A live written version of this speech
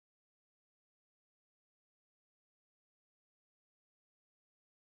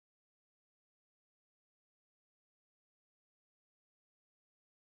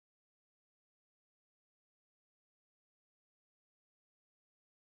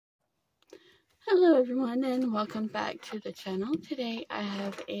Hello everyone and welcome back to the channel. Today I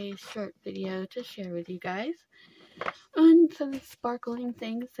have a short video to share with you guys on some sparkling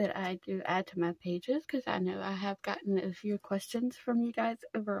things that I do add to my pages, because I know I have gotten a few questions from you guys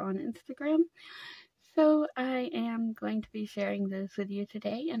over on Instagram. So I am going to be sharing those with you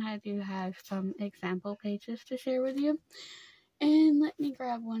today, and I do have some example pages to share with you. And let me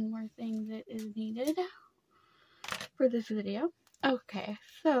grab one more thing that is needed for this video. Okay,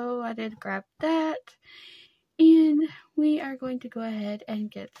 so I did grab that, and we are going to go ahead and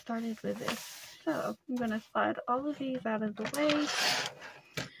get started with this. So I'm going to slide all of these out of the way,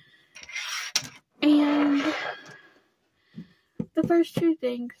 and the first two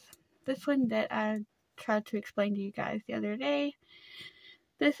things, this one that I tried to explain to you guys the other day,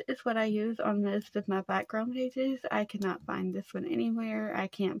 this is what I use on most of my background pages. I cannot find this one anywhere. I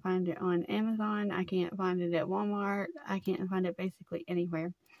can't find it on Amazon. I can't find it at Walmart. I can't find it basically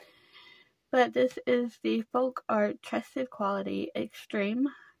anywhere. But this is the Folk Art Trusted Quality Extreme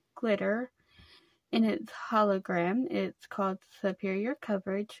Glitter in its hologram. It's called Superior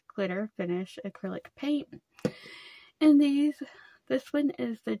Coverage Glitter Finish Acrylic Paint. And this one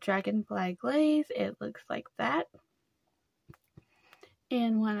is the Dragonfly Glaze. It looks like that.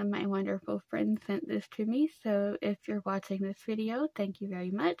 And one of my wonderful friends sent this to me, so if you're watching this video, thank you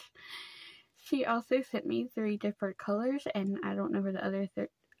very much. She also sent me 3 different colors, and I don't know where the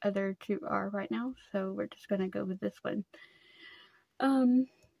other 2 are right now, so we're just going to go with this one.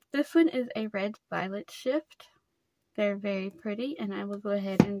 This one is a red violet shift. They're very pretty, and I will go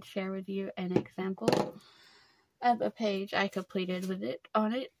ahead and share with you an example of a page I completed with it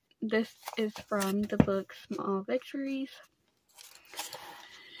on it. This is from the book Small Victories.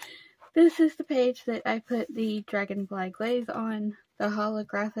 This is the page that I put the Dragonfly Glaze on. The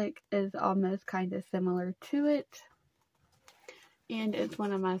holographic is almost kind of similar to it, and it's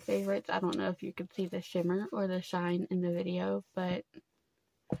one of my favorites. I don't know if you can see the shimmer or the shine in the video, but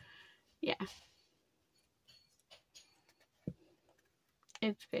yeah.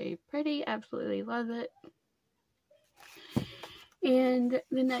 It's very pretty. Absolutely love it. And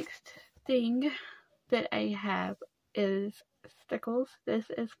the next thing that I have is stickles. This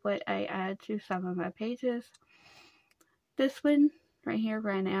is what I add to some of my pages. This one right here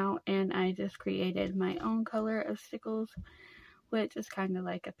ran out, and I just created my own color of stickles, which is kind of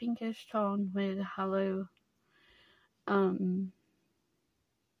like a pinkish tone with hollow the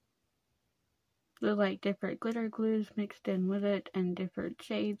like different glitter glues mixed in with it, and different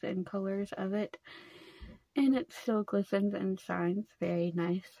shades and colors of it, and it still glistens and shines very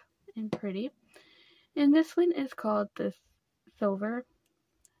nice and pretty. And this one is called the Silver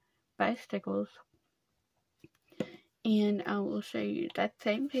by Stickles, and I will show you that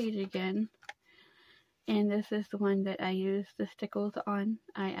same page again. And this is the one that I use the stickles on.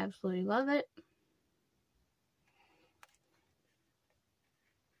 I absolutely love it.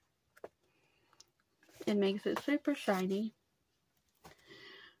 It makes it super shiny.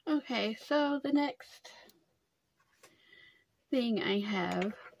 Okay, so the next thing I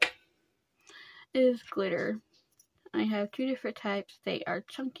have is glitter. I have 2 different types. They are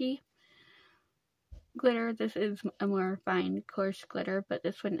chunky glitter. This is a more fine, coarse glitter, but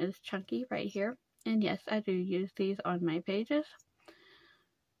this one is chunky right here. And yes, I do use these on my pages.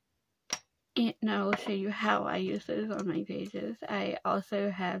 And I will show you how I use those on my pages. I also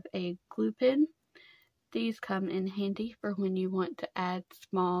have a glue pen. These come in handy for when you want to add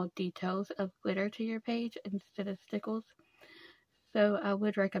small details of glitter to your page instead of stickles. So I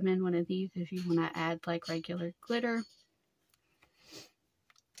would recommend one of these if you want to add like regular glitter.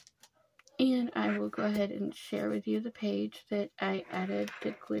 And I will go ahead and share with you the page that I added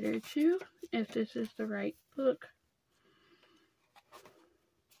the glitter to, if this is the right book.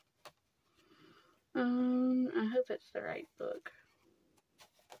 I hope it's the right book,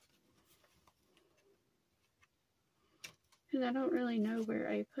 because I don't really know where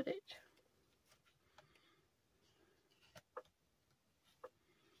I put it.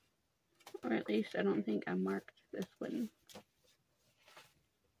 Or at least I don't think I marked this one.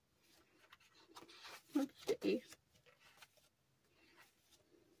 Let's see.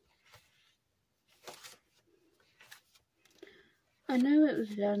 I know it was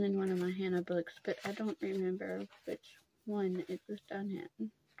done in one of my Hannah books, but I don't remember which one it was done in.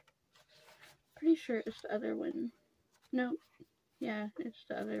 Pretty sure it's the other one. Nope. Yeah, it's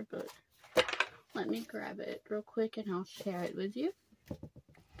the other book. Let me grab it real quick and I'll share it with you.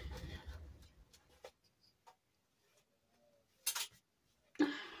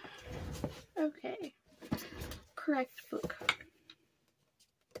 Okay. Correct book.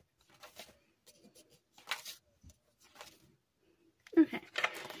 Okay.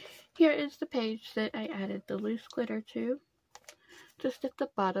 here is the page that I added the loose glitter to, just at the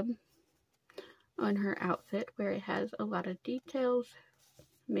bottom on her outfit where it has a lot of details,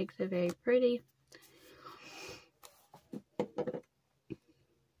 makes it very pretty.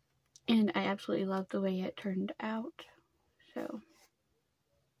 And I absolutely love the way it turned out. So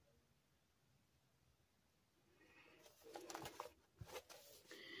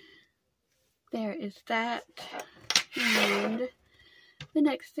there is that. And the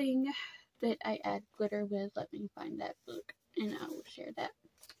next thing that I add glitter with, let me find that book and I will share that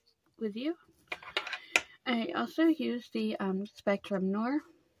with you. I also use the Spectrum Noir.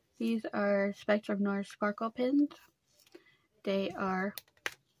 These are Spectrum Noir sparkle pens. They are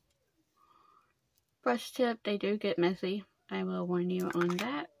brush tip. They do get messy. I will warn you on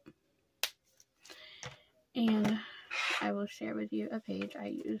that. And I will share with you a page I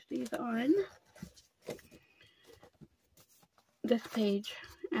use these on. This page,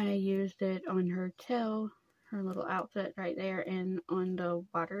 I used it on her tail, her little outfit right there, and on the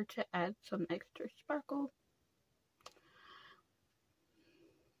water to add some extra sparkle.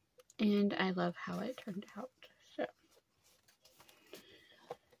 And I love how it turned out. So,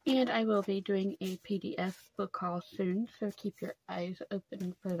 and I will be doing a PDF book haul soon, so keep your eyes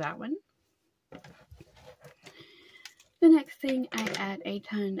open for that one. The next thing I add a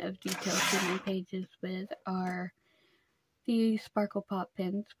ton of details to my pages with are the Sparkle Pop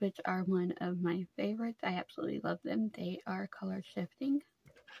pens, which are one of my favorites. I absolutely love them. They are color shifting.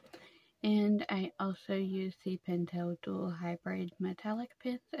 And I also use the Pentel Dual Hybrid Metallic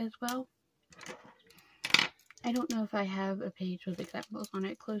pens as well. I don't know if I have a page with examples on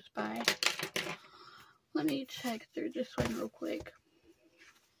it close by. Let me check through this one real quick.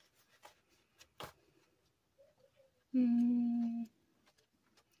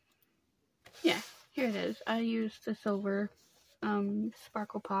 Yeah, here it is. I used the silver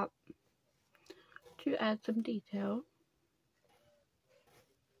Sparkle Pop to add some detail.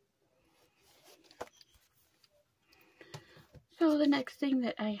 So the next thing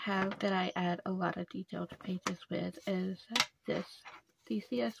that I have that I add a lot of detail to pages with is this, the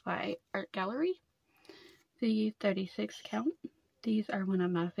CSY Art Gallery, the 36 count. These are one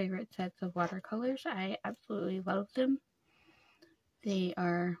of my favorite sets of watercolors. I absolutely love them. They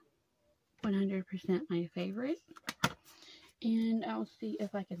are 100% my favorite. And I'll see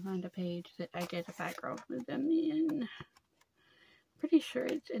if I can find a page that I did a background with them in. Pretty sure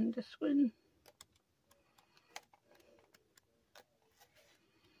it's in this one.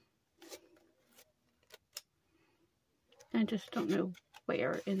 I just don't know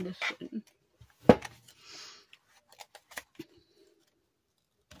where in this one.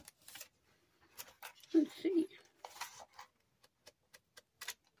 Let's see.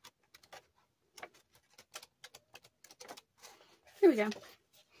 Here we go.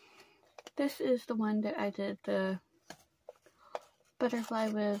 This is the one that I did the butterfly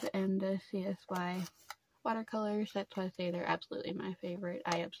with and the CSY watercolors. That's why I say they're absolutely my favorite.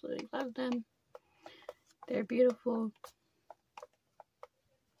 I absolutely love them. They're beautiful.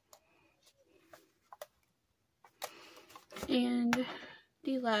 And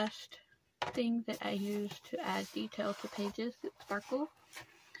the last thing that I use to add detail to pages that sparkle.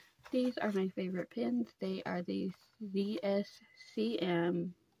 These are my favorite pens. They are the ZSCM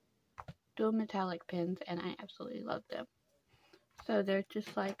dual metallic pens, and I absolutely love them. So they're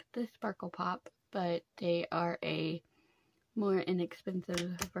just like the Sparkle Pop, but they are a more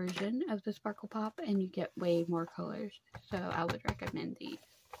inexpensive version of the Sparkle Pop, and you get way more colors. So I would recommend these.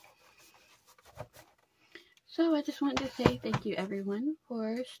 So I just wanted to say thank you everyone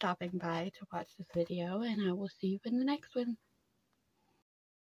for stopping by to watch this video, and I will see you in the next one.